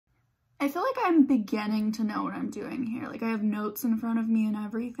I feel like I'm beginning to know what I'm doing here. Like I have notes in front of me and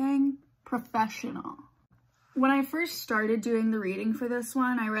everything. Professional. When I first started doing the reading for this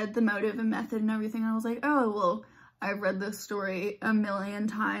one, I read the motive and method and everything. And I was like, oh, well, I've read this story a million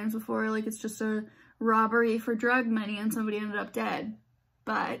times before. Like it's just a robbery for drug money and somebody ended up dead.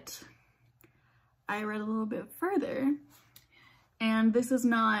 But I read a little bit further and this is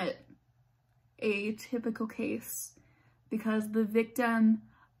not a typical case because the victim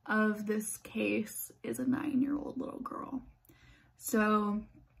of this case is a 9-year-old little girl. So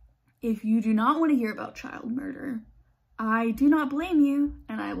if you do not want to hear about child murder, I do not blame you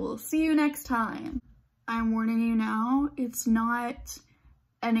and I will see you next time. I'm warning you now, it's not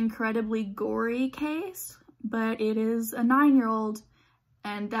an incredibly gory case, but it is a 9-year-old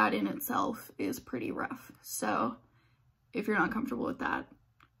and that in itself is pretty rough. So if you're not comfortable with that,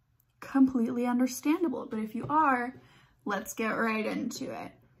 completely understandable. But if you are, let's get right into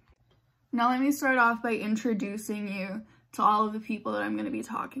it. Now let me start off by introducing you to all of the people that I'm going to be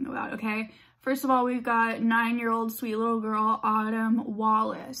talking about, okay? First of all, we've got 9-year-old sweet little girl, Autumn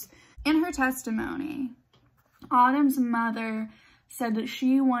Wallace. In her testimony, Autumn's mother said that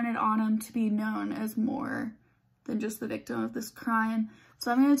she wanted Autumn to be known as more than just the victim of this crime.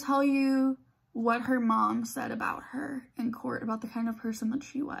 So I'm going to tell you what her mom said about her in court, about the kind of person that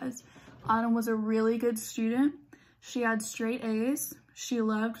she was. Autumn was a really good student. She had straight A's. She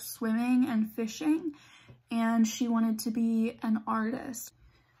loved swimming and fishing, and she wanted to be an artist.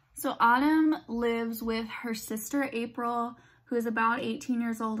 So Autumn lives with her sister April, who is about 18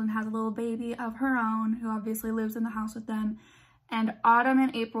 years old and has a little baby of her own, who obviously lives in the house with them, and Autumn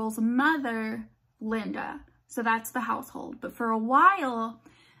and April's mother, Linda. So that's the household. But for a while,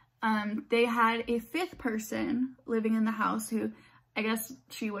 they had a 5th person living in the house who, I guess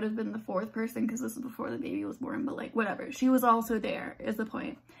she would have been the 4th person because this is before the baby was born, but like whatever. She was also there is the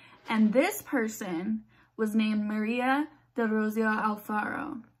point. And this person was named Maria de Rosio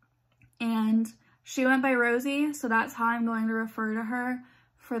Alfaro. And she went by Rosie, so that's how I'm going to refer to her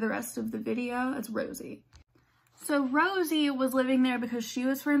for the rest of the video. It's Rosie. So Rosie was living there because she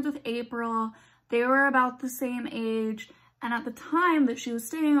was friends with April. They were about the same age. And at the time that she was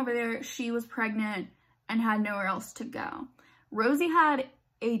staying over there, she was pregnant and had nowhere else to go. Rosie had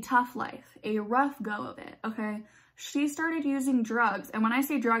a tough life, a rough go of it, okay? She started using drugs. And when I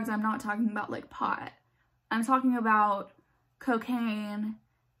say drugs, I'm not talking about like pot. I'm talking about cocaine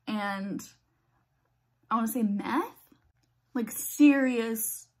and I want to say meth? Like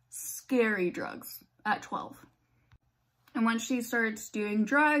serious, scary drugs at 12. And once she starts doing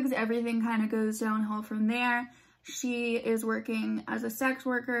drugs, everything kind of goes downhill from there. She is working as a sex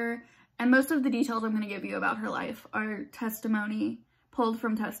worker. And most of the details I'm going to give you about her life are testimony, pulled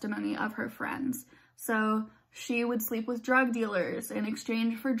from testimony of her friends. So she would sleep with drug dealers in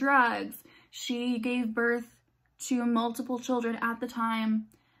exchange for drugs. She gave birth to multiple children at the time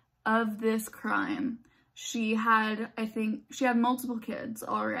of this crime. She had, I think, she had multiple kids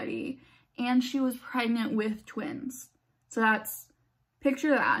already, and she was pregnant with twins. So that's,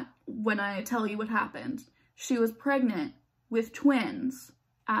 picture that when I tell you what happened. She was pregnant with twins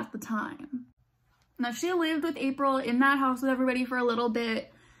at the time. Now she lived with April in that house with everybody for a little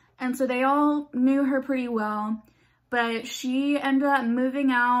bit, and so they all knew her pretty well, but she ended up moving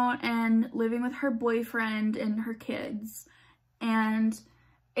out and living with her boyfriend and her kids, and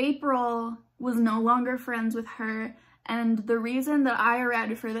April was no longer friends with her, and the reason that I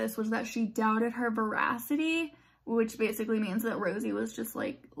read for this was that she doubted her veracity, which basically means that Rosie was just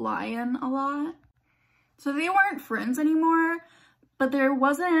like lying a lot. So they weren't friends anymore, but there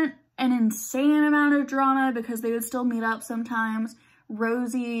wasn't an insane amount of drama because they would still meet up sometimes.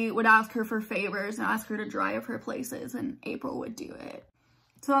 Rosie would ask her for favors and ask her to drive her places, and April would do it.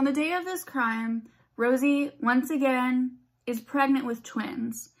 So on the day of this crime, Rosie, once again, is pregnant with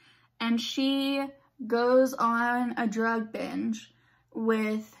twins, and she goes on a drug binge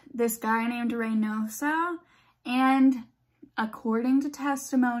with this guy named Reynoso, and according to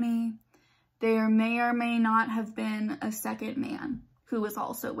testimony, there may or may not have been a second man who was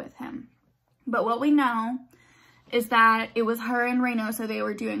also with him. But what we know is that it was her and Reynoso, they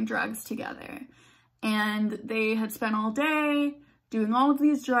were doing drugs together. And they had spent all day doing all of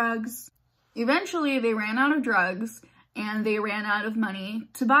these drugs. Eventually, they ran out of drugs and they ran out of money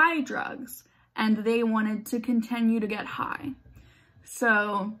to buy drugs. And they wanted to continue to get high.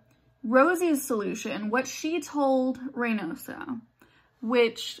 So Rosie's solution, what she told Reynoso,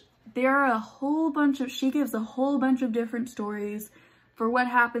 which there are a whole bunch of, she gives a whole bunch of different stories for what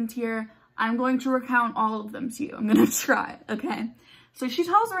happened here. I'm going to recount all of them to you. I'm going to try, okay? So she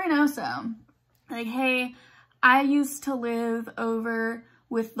tells Reynoso, like, hey, I used to live over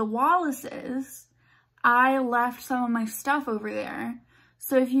with the Wallaces, I left some of my stuff over there.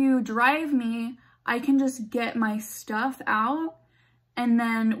 So if you drive me, I can just get my stuff out and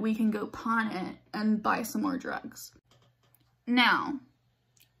then we can go pawn it and buy some more drugs. Now,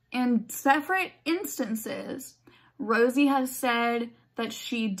 in separate instances, Rosie has said that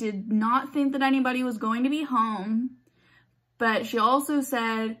she did not think that anybody was going to be home, but she also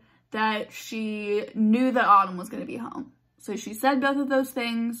said that she knew that Autumn was going to be home. So she said both of those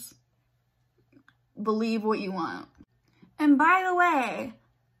things. Believe what you want. And by the way,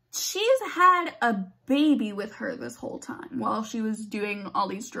 she's had a baby with her this whole time while she was doing all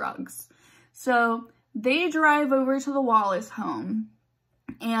these drugs. So they drive over to the Wallace home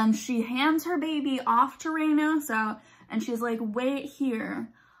and she hands her baby off to Reynoso and she's like, wait here,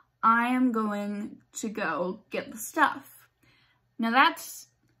 I am going to go get the stuff. Now that's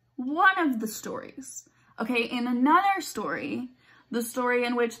one of the stories. Okay, in another story, the story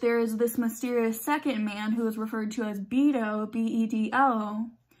in which there is this mysterious second man who is referred to as Beto, B-E-D-O,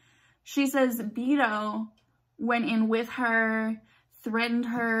 she says Beto went in with her, threatened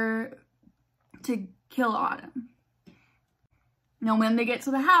her to kill Autumn. Now, when they get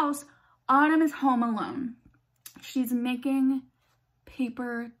to the house, Autumn is home alone. She's making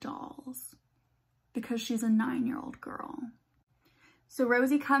paper dolls because she's a 9-year-old girl. So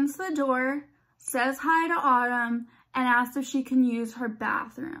Rosie comes to the door, says hi to Autumn, and asks if she can use her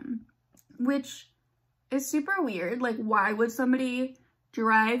bathroom, which is super weird. Like, why would somebody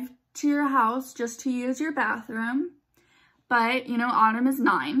drive to your house just to use your bathroom? But, you know, Autumn is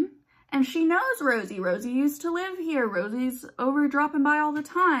 9, and she knows Rosie. Rosie used to live here. Rosie's over dropping by all the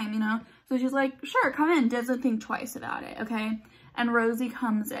time, you know? So she's like, sure, come in. Doesn't think twice about it, okay? And Rosie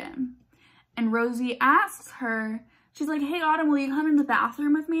comes in, and Rosie asks her, she's like, hey, Autumn, will you come in the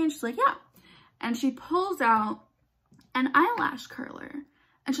bathroom with me? And she's like, yeah. And she pulls out an eyelash curler.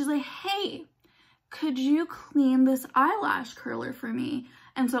 And she's like, hey, could you clean this eyelash curler for me?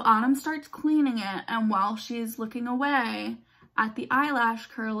 And so Autumn starts cleaning it. And while she's looking away at the eyelash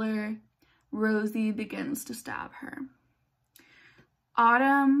curler, Rosie begins to stab her.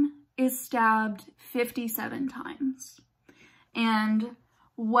 Autumn is stabbed 57 times. And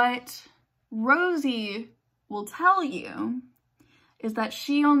what Rosie will tell you is that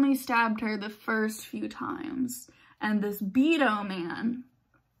she only stabbed her the first few times. And this Beto man,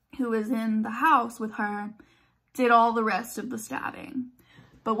 who was in the house with her, did all the rest of the stabbing.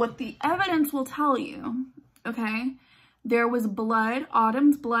 But what the evidence will tell you, okay, there was blood,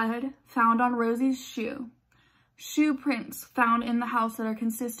 Autumn's blood, found on Rosie's shoe. Shoe prints found in the house that are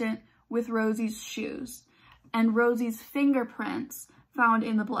consistent with Rosie's shoes. And Rosie's fingerprints found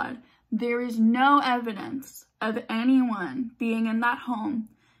in the blood. There is no evidence of anyone being in that home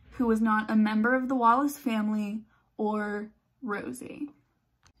who was not a member of the Wallace family or Rosie.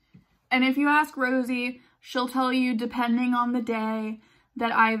 And if you ask Rosie, she'll tell you, depending on the day,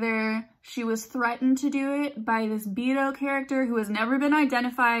 that either she was threatened to do it by this Beto character who has never been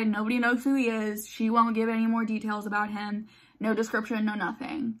identified, nobody knows who he is, she won't give any more details about him, no description, no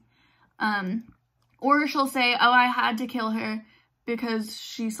nothing. Or she'll say, oh, I had to kill her because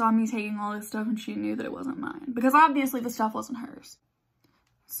she saw me taking all this stuff and she knew that it wasn't mine. Because obviously the stuff wasn't hers.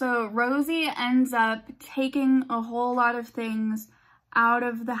 So Rosie ends up taking a whole lot of things out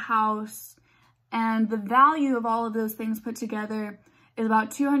of the house, and the value of all of those things put together is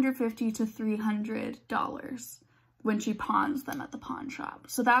about $250 to $300 when she pawns them at the pawn shop.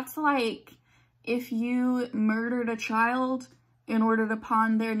 So that's like if you murdered a child in order to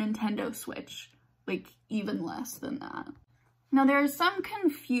pawn their Nintendo Switch, like even less than that. Now there is some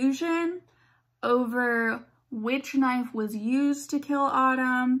confusion over which knife was used to kill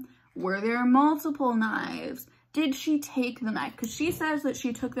Autumn. Were there multiple knives? Did she take the knife? Because she says that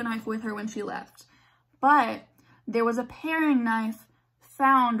she took the knife with her when she left. But there was a paring knife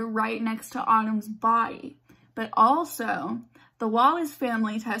found right next to Autumn's body. But also, the Wallace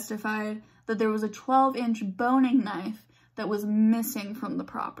family testified that there was a 12-inch boning knife that was missing from the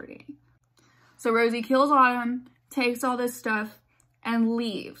property. So Rosie kills Autumn, takes all this stuff, and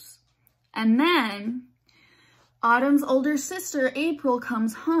leaves. And then Autumn's older sister, April,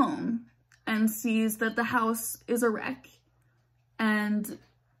 comes home and sees that the house is a wreck. And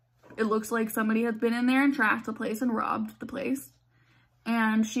it looks like somebody has been in there and trashed the place and robbed the place.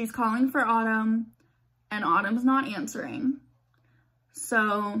 And she's calling for Autumn, and Autumn's not answering.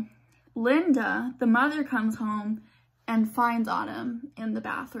 So Linda, the mother, comes home and finds Autumn in the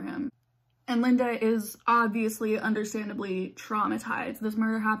bathroom. And Linda is obviously, understandably traumatized. This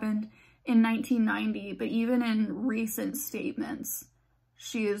murder happened in 1990, but even in recent statements,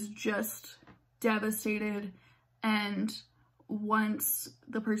 she is just devastated and wants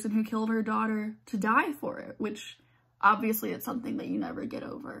the person who killed her daughter to die for it, which obviously it's something that you never get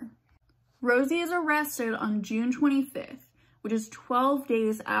over. Rosie is arrested on June 25th, which is 12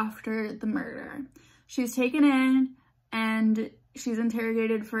 days after the murder. She's taken in and she's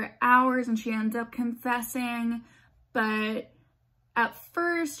interrogated for hours and she ends up confessing, but at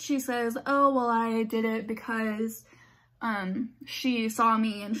first she says, oh, well, I did it because she saw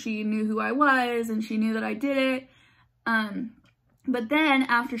me and she knew who I was and she knew that I did it. But then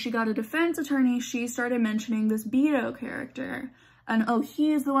after she got a defense attorney, she started mentioning this Beto character. And, oh,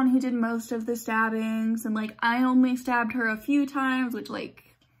 he's the one who did most of the stabbings. And, like, I only stabbed her a few times, which, like,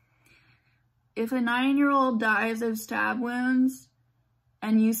 if a 9-year-old dies of stab wounds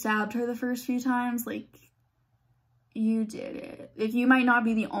and you stabbed her the first few times, like, you did it. Like, you might not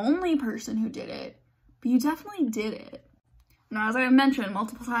be the only person who did it, but you definitely did it. Now, as I mentioned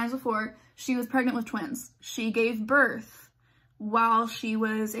multiple times before, she was pregnant with twins. She gave birth while she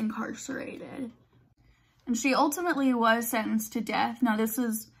was incarcerated. And she ultimately was sentenced to death. Now, it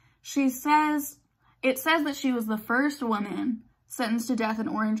says that she was the first woman sentenced to death in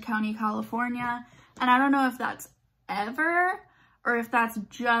Orange County, California. And I don't know if that's ever, or if that's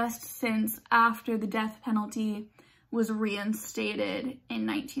just since after the death penalty was reinstated in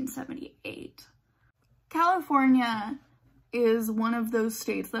 1978. California is one of those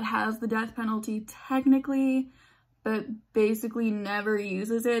states that has the death penalty technically, but basically never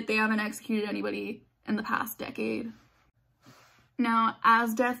uses it. They haven't executed anybody in the past decade. Now,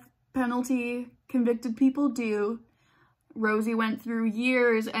 as death penalty convicted people do, Rosie went through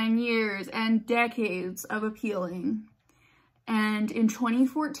years and years and decades of appealing. And in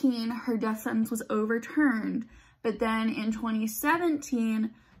 2014, her death sentence was overturned, but then in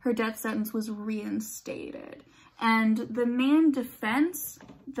 2017, her death sentence was reinstated. And the main defense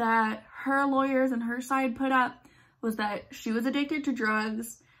that her lawyers and her side put up was that she was addicted to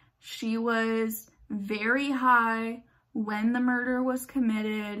drugs, she was very high when the murder was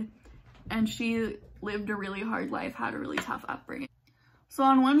committed, and she lived a really hard life, had a really tough upbringing. So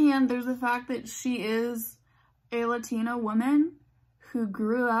on one hand, there's the fact that she is a Latina woman who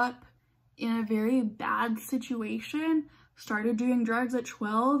grew up in a very bad situation, started doing drugs at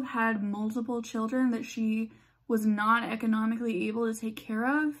 12, had multiple children that she was not economically able to take care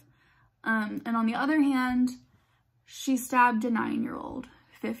of. And on the other hand, she stabbed a 9-year-old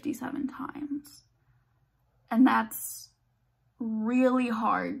 57 times. And that's really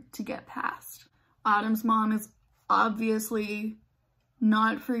hard to get past. Autumn's mom is obviously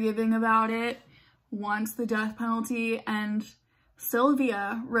not forgiving about it, wants the death penalty, and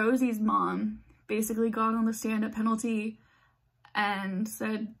Sylvia, Rosie's mom, basically got on the stand at penalty and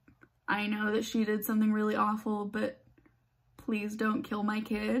said, I know that she did something really awful, but please don't kill my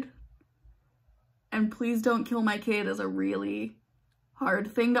kid. And please don't kill my kid is a really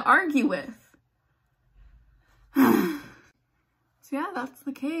hard thing to argue with. So yeah, that's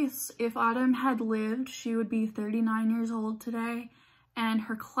the case. If Autumn had lived, she would be 39 years old today, and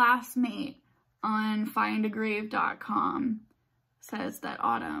her classmate on findagrave.com says that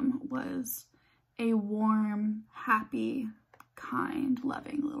Autumn was a warm, happy, kind,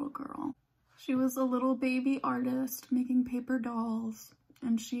 loving little girl. She was a little baby artist making paper dolls,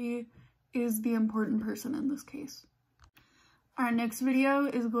 and she is the important person in this case. Our next video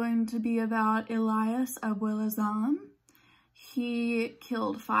is going to be about Elias Abuelazam. He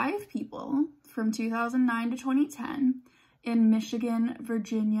killed 5 people from 2009 to 2010 in Michigan,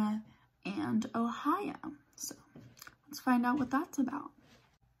 Virginia, and Ohio. So let's find out what that's about.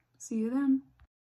 See you then.